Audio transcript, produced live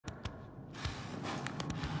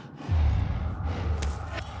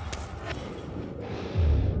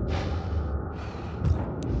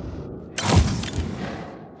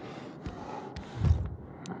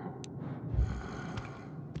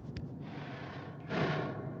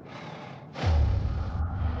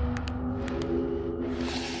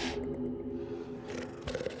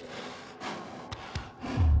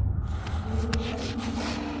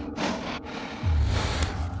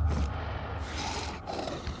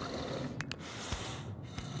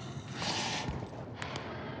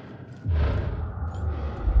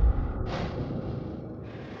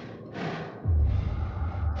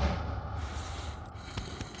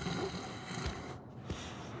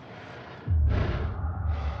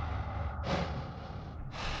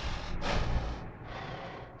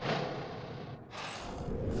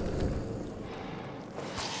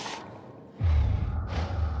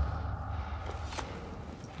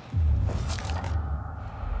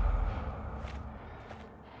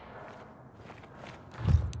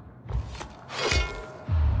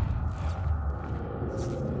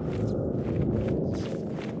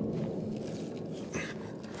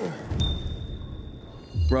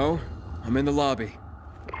Ro, I'm in the lobby.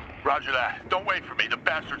 Roger that. Don't wait for me. The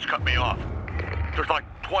bastards cut me off. There's like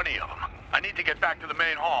 20 of them. I need to get back to the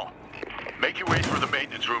main hall. Make your way through the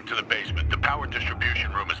maintenance room to the basement. The power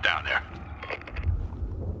distribution room is down there.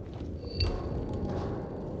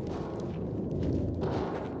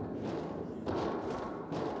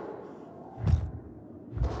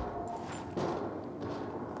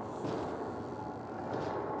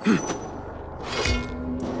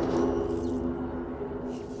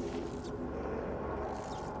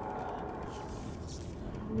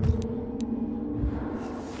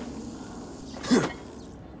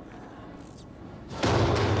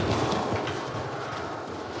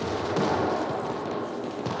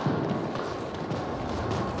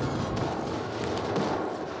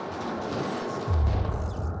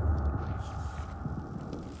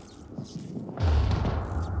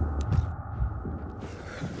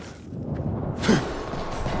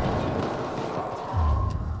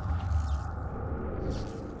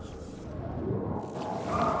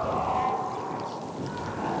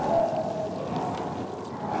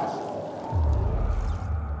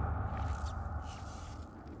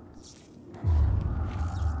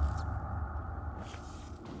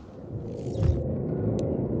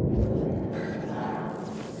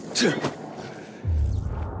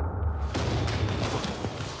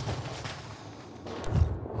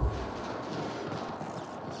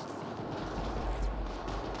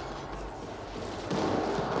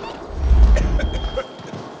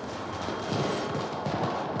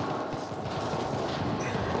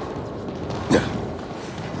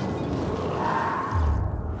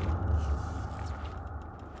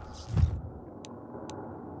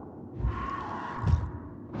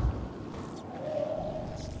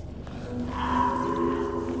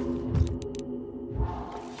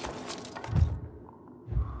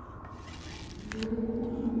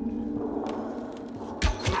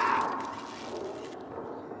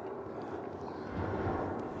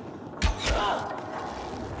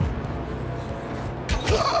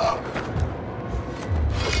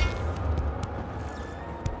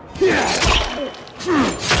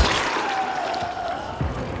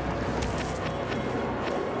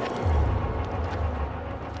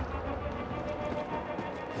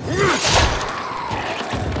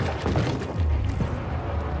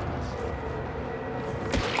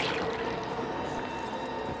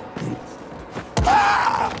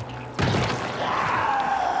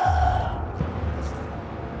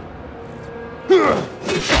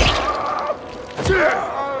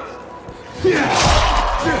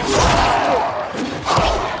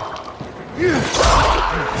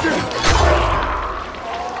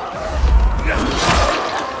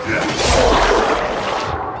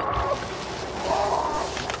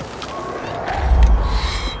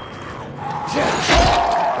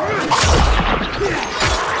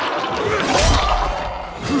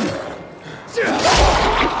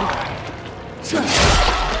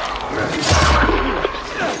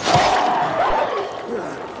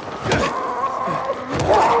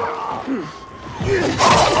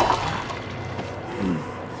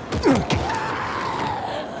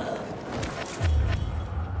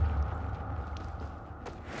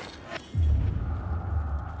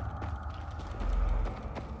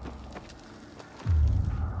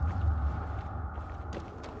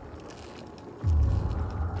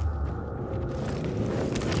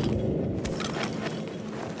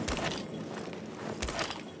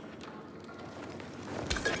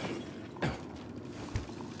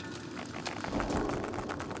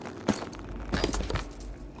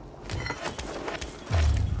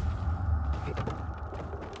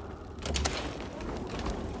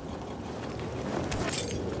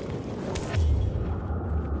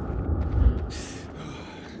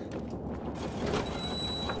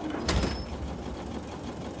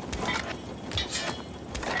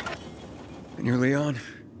 And you're Leon?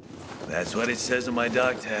 That's what it says on my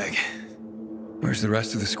dog tag. Where's the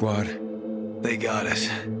rest of the squad? They got us.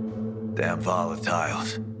 Damn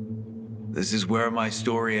volatiles. This is where my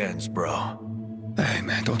story ends, bro. Hey,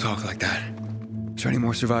 man, don't talk like that. Is there any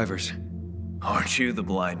more survivors? Aren't you the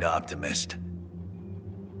blind optimist?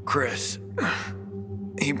 Chris,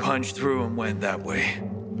 he punched through and went that way.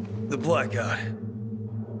 The blackout.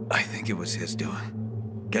 I think it was his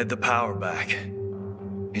doing. Get the power back.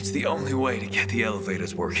 It's the only way to get the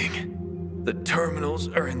elevators working. The terminals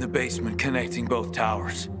are in the basement connecting both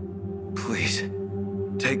towers. Please,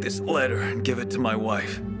 take this letter and give it to my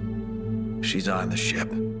wife. She's on the ship.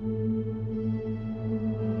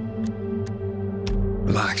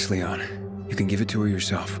 Relax, Leon. You can give it to her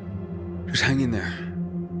yourself. Just hang in there.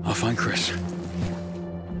 I'll find Chris.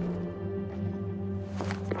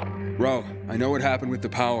 Ro, I know what happened with the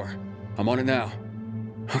power. I'm on it now.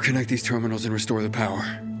 I'll connect these terminals and restore the power.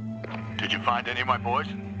 Did you find any of my boys?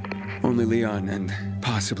 Only Leon and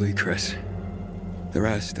possibly Chris. The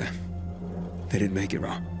rest, they didn't make it,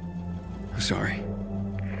 wrong. I'm sorry.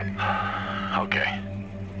 Okay.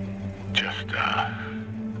 Just,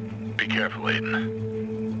 be careful,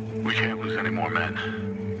 Aiden. We can't lose any more men.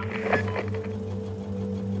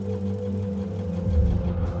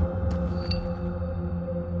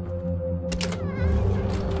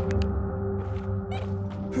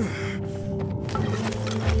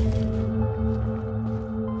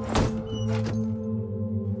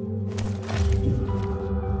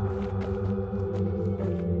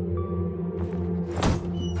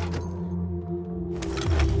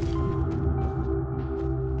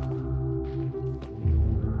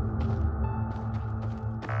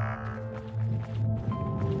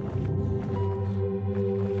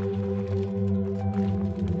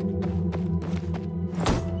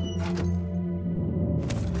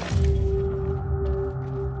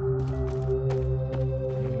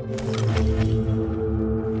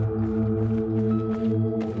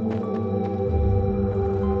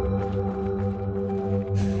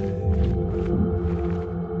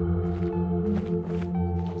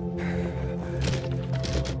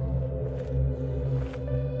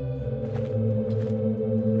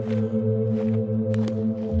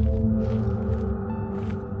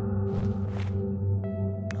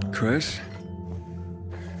 Chris?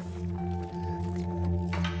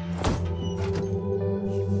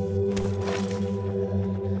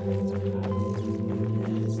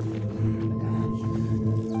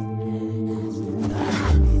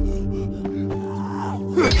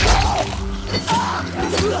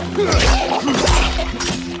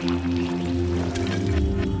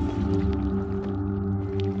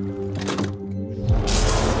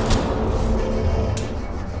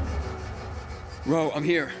 Ro, I'm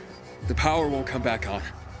here. The power won't come back on.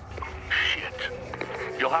 Shit.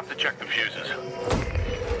 You'll have to check the fuses.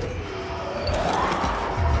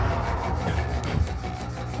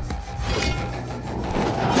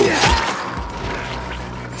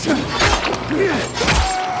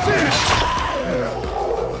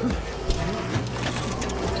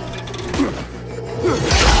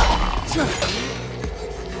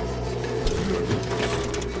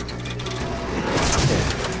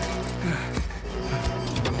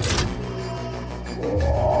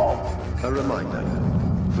 A reminder,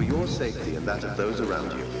 for your safety and that of those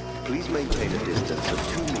around you, please maintain a distance of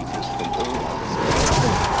 2 meters from all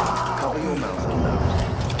others. Cover your mouth and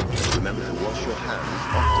nose. Remember to wash your hands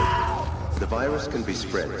often. The virus can be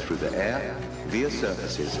spread through the air, via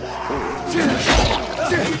surfaces, or through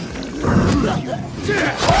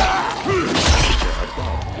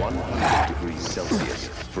above 100 degrees Celsius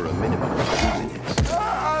for a minimum of 2 minutes.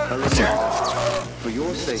 A reminder, for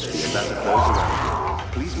your safety and that of those around you,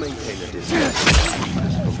 please maintain a distance of 2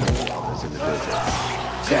 meters from all others in the building.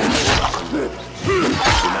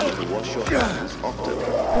 Remember to wash your hands often.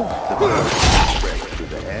 The virus can spread through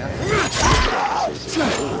the air, surfaces,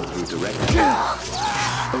 or through direct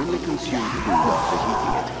contact. Only consume food after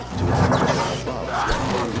heating it to a temperature above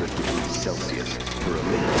 100 degrees Celsius for a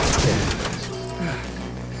minimum of 10 minutes.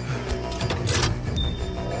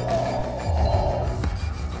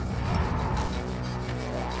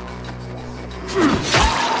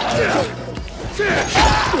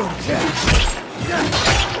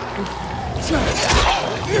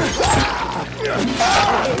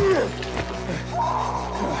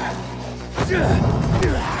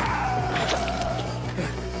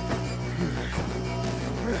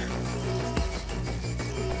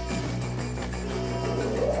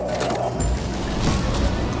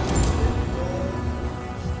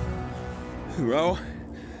 Ro,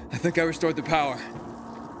 I think I restored the power.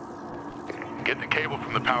 Get the cable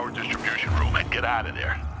from the power distribution room and get out of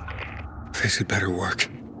there. This had better work.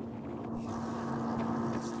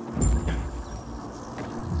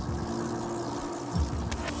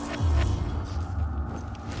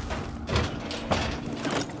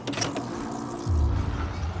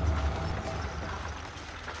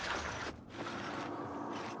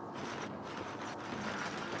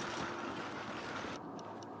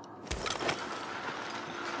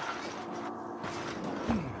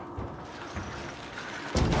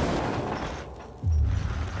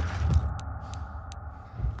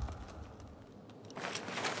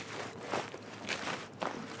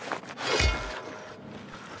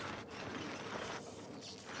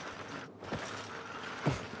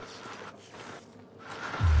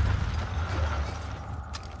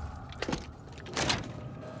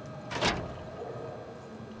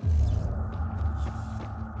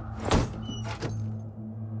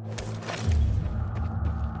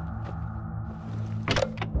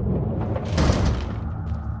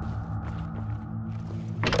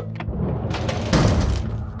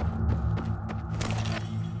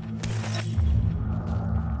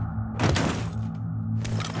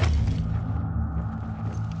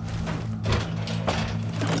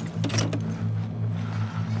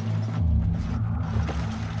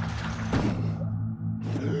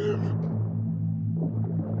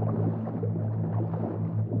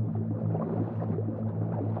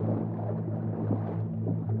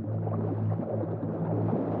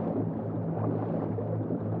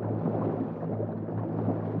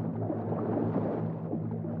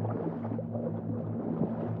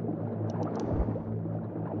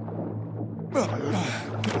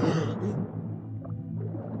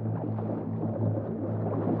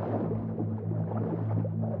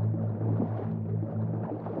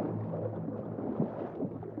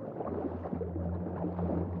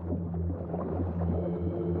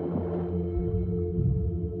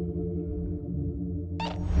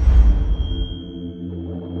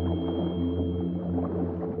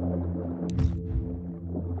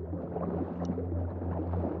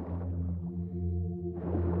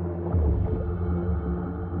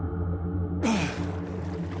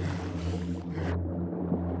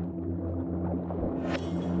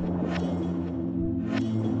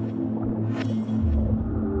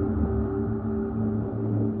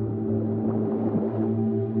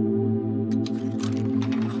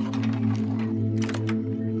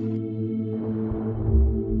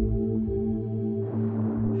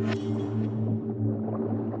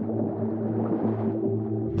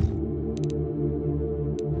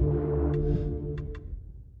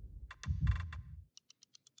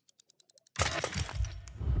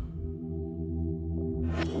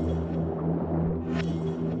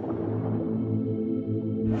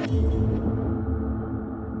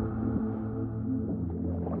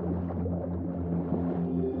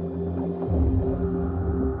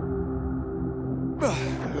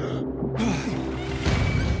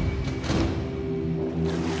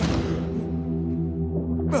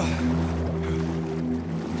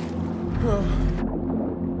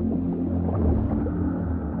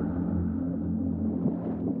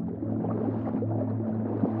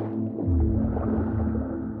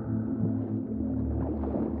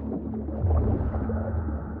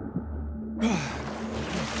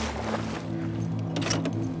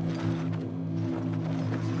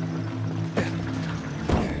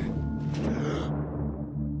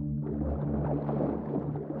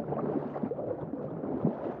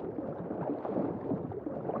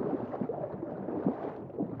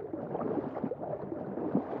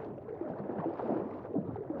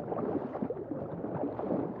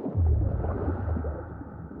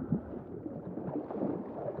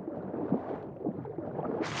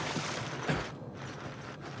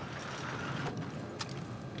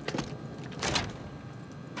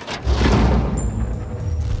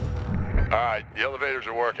 right, the elevators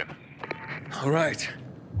are working. All right.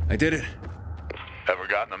 I did it. Ever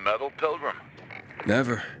gotten a medal, Pilgrim?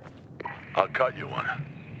 Never. I'll cut you one.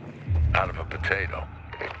 Out of a potato.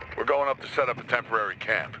 We're going up to set up a temporary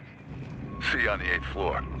camp. See you on the 8th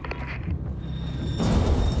floor.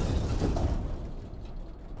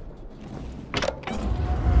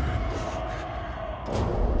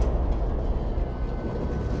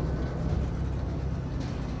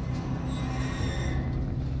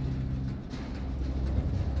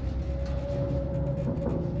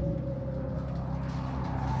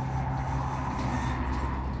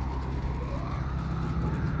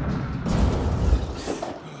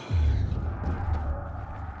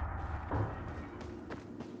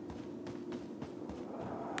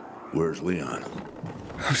 Where's Leon?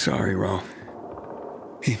 I'm sorry, Ro.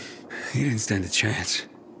 He didn't stand a chance.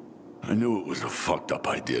 I knew it was a fucked up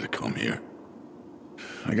idea to come here.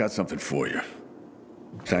 I got something for you.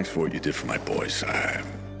 Thanks for what you did for my boys. I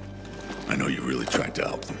know you really tried to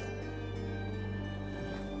help them.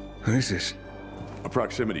 What is this? A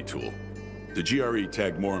proximity tool. The GRE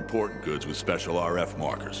tagged more important goods with special RF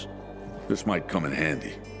markers. This might come in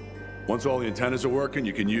handy. Once all the antennas are working,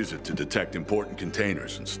 you can use it to detect important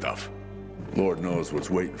containers and stuff. Lord knows what's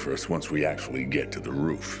waiting for us once we actually get to the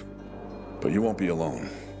roof. But you won't be alone.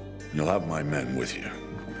 You'll have my men with you.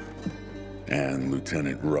 And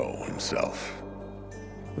Lieutenant Rowe himself.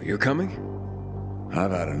 Well, you're coming?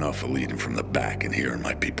 I've had enough of leading from the back and hearing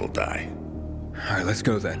my people die. All right, let's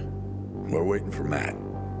go then. We're waiting for Matt.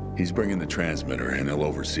 He's bringing the transmitter and he'll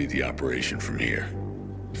oversee the operation from here.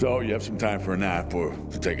 So you have some time for a nap or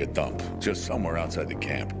to take a dump. Just somewhere outside the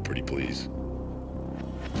camp, pretty please.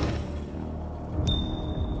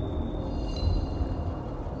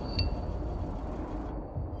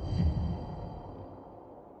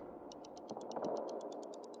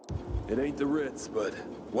 It ain't the Ritz, but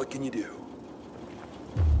what can you do?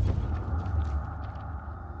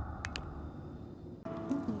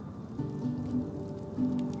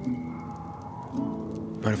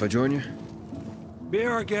 Mind if I join you? Be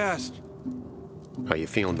our guest. How you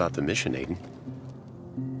feeling about the mission, Aiden?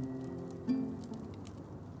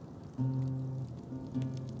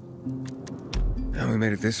 Well, we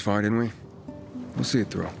made it this far, didn't we? We'll see it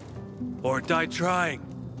through. Or die trying,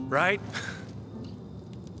 right?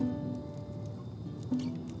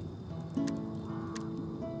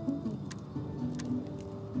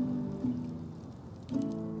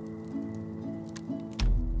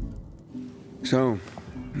 So,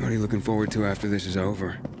 what are you looking forward to after this is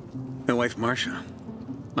over? My wife, Marcia.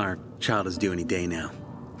 Our child is due any day now.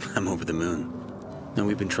 I'm over the moon. And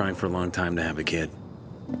we've been trying for a long time to have a kid.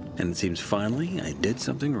 And it seems finally I did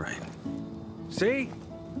something right. See?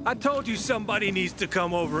 I told you somebody needs to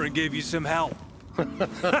come over and give you some help.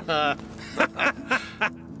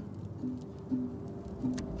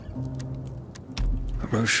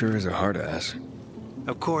 Rose sure is a hard ass.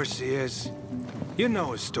 Of course he is. You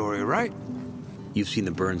know his story, right? You've seen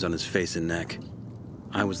the burns on his face and neck.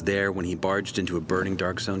 I was there when he barged into a burning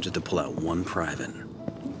dark zone just to pull out one private.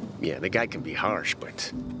 Yeah, the guy can be harsh,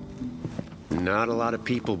 but not a lot of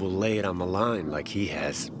people will lay it on the line like he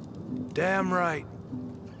has. Damn right.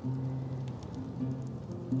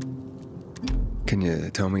 Can you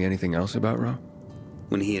tell me anything else about Ro?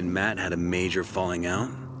 When he and Matt had a major falling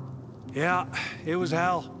out? Yeah, it was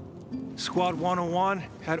hell. Squad 101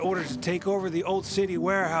 had orders to take over the old city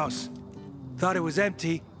warehouse. Thought it was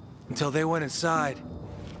empty until they went inside.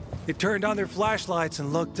 They turned on their flashlights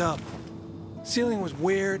and looked up. Ceiling was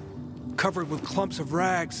weird, covered with clumps of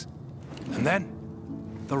rags. And then,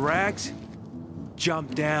 the rags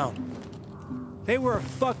jumped down. They were a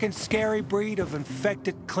fucking scary breed of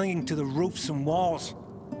infected clinging to the roofs and walls.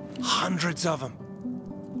 Hundreds of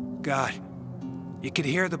them. God, you could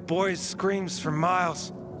hear the boys' screams for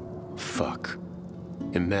miles. Fuck.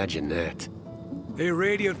 Imagine that. They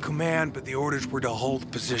radioed command, but the orders were to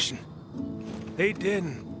hold position. They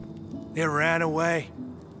didn't. They ran away.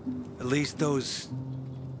 At least those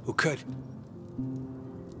who could.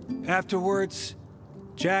 Afterwards,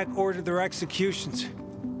 Jack ordered their executions.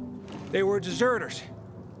 They were deserters.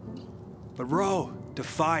 But Rowe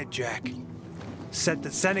defied Jack. Said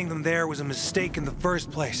that sending them there was a mistake in the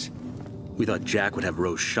first place. We thought Jack would have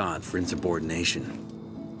Rose shot for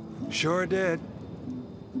insubordination. Sure did.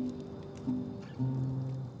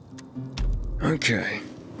 Okay.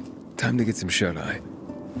 Time to get some shut-eye.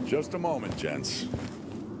 Just a moment, gents.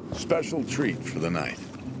 Special treat for the night.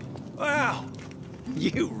 Wow!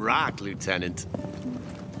 You rock, Lieutenant.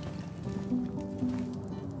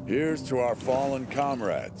 Here's to our fallen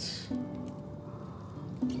comrades.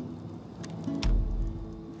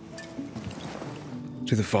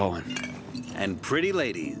 To the fallen. and pretty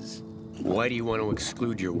ladies. Why do you want to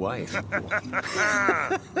exclude your wife?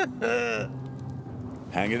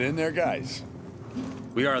 Hanging in there, guys.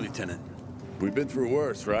 We are, Lieutenant. We've been through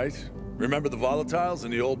worse, right? Remember the volatiles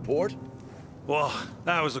in the old port? Well,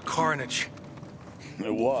 that was a carnage.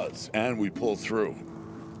 It was, and we pulled through.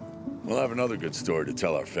 We'll have another good story to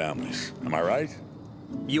tell our families. Am I right?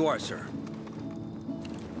 You are, sir.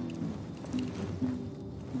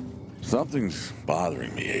 Something's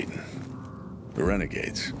bothering me, Aiden. The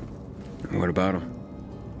renegades. What about them?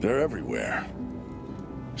 They're everywhere.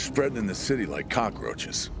 Spreading in the city like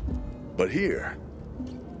cockroaches. But here,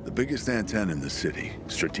 the biggest antenna in the city,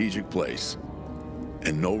 strategic place,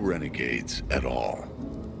 and no renegades at all.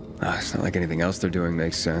 It's not like anything else they're doing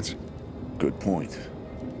makes sense. Good point.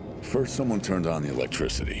 First, someone turned on the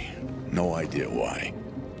electricity. No idea why.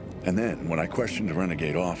 And then, when I questioned the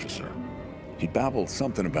renegade officer, he babbled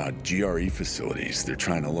something about GRE facilities they're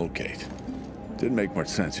trying to locate. Didn't make much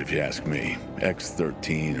sense if you ask me.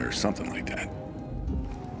 X-13 or something like that.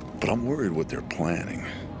 But I'm worried what they're planning.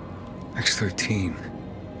 X-13.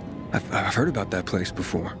 I've heard about that place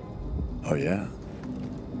before. Oh, yeah?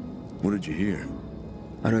 What did you hear?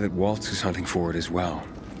 I know that Waltz is hunting for it as well.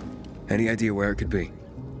 Any idea where it could be?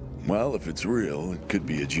 Well, if it's real, it could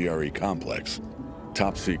be a GRE complex.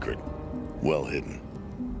 Top secret. Well hidden.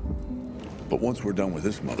 But once we're done with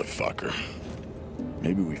this motherfucker,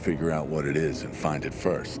 maybe we figure out what it is and find it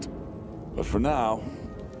first. But for now,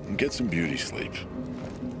 get some beauty sleep.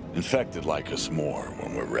 Infected like us more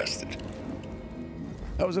when we're rested.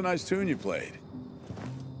 That was a nice tune you played.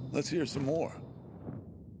 Let's hear some more.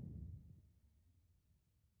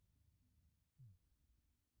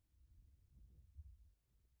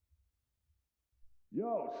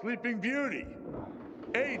 Yo, Sleeping Beauty!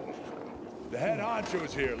 Aiden! The head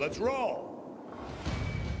honcho's here, let's roll!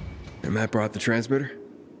 And Matt brought the transmitter?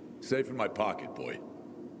 Safe in my pocket, boy.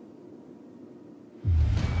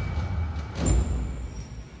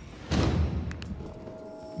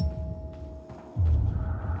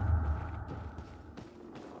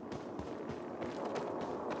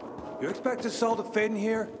 You expect us all to fit in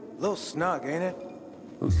here? A little snug, ain't it?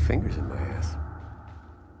 Those fingers in my ass.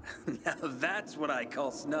 Now that's what I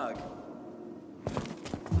call snug.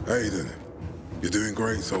 Aiden, you're doing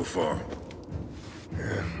great so far.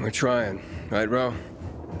 Yeah, we're trying. Right, Ro?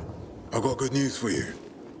 I've got good news for you.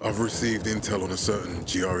 I've received intel on a certain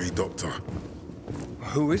GRE doctor.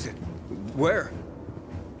 Who is it? Where?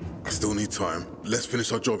 I still need time. Let's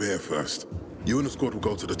finish our job here first. You and the squad will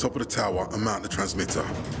go to the top of the tower and mount the transmitter.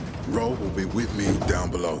 Ro will be with me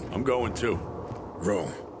down below. I'm going too.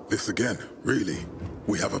 Ro, this again, really?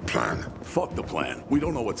 We have a plan. Fuck the plan. We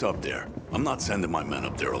don't know what's up there. I'm not sending my men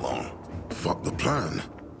up there alone. Fuck the plan?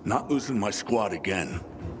 Not losing my squad again.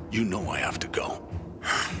 You know I have to go.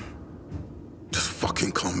 Just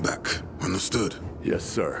fucking come back. Understood? Yes,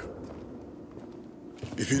 sir.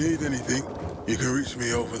 If you need anything, you can reach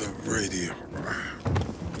me over the radio.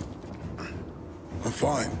 I'm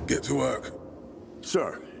fine. Get to work.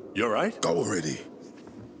 Sir, you all right? Go already.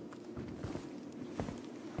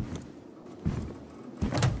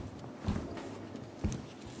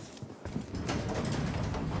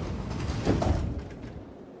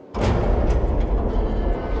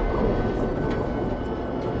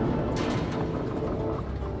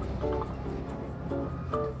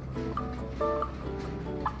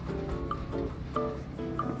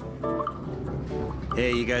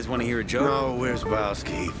 Hey, you guys want to hear a joke? No, where's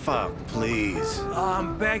Bowski? Fuck, please.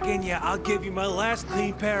 I'm begging you. I'll give you my last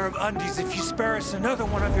clean pair of undies if you spare us another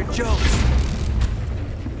one of your jokes.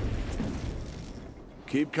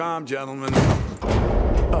 Keep calm, gentlemen.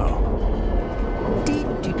 Oh.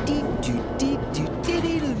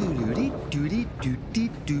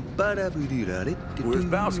 Where's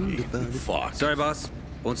Bowski? Fuck. Sorry, boss.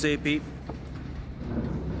 Won't say it, Pete.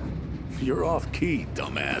 You're off key,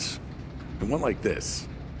 dumbass. It went like this.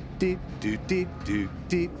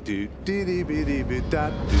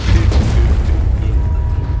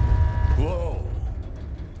 Whoa.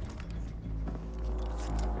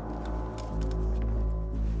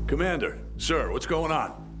 Commander, sir, what's going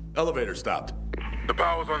on? Elevator stopped. The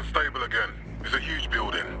power's unstable again. It's a huge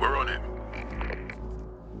building. We're on it.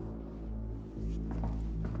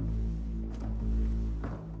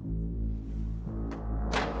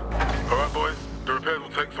 All right, boys. The repairs will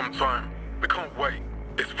take some time. We can't wait.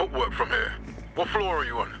 It's footwork from here. What floor are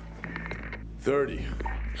you on? 30.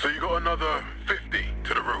 So you got another 50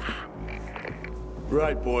 to the roof.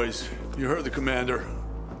 Right, boys. You heard the commander.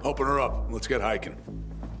 Open her up. Let's get hiking.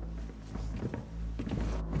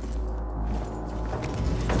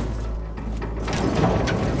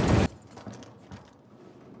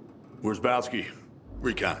 We're Worsbowski,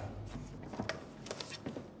 recon.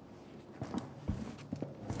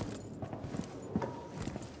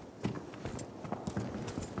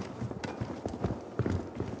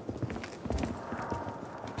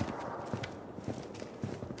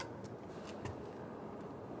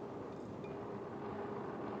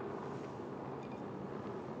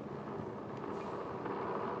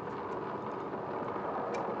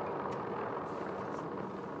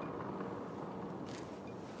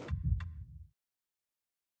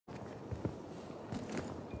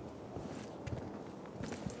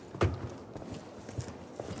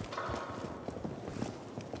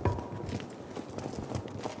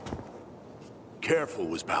 Careful,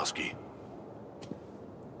 Worsbowski.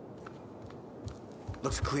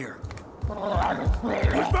 Looks clear.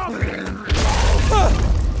 Worsbowski!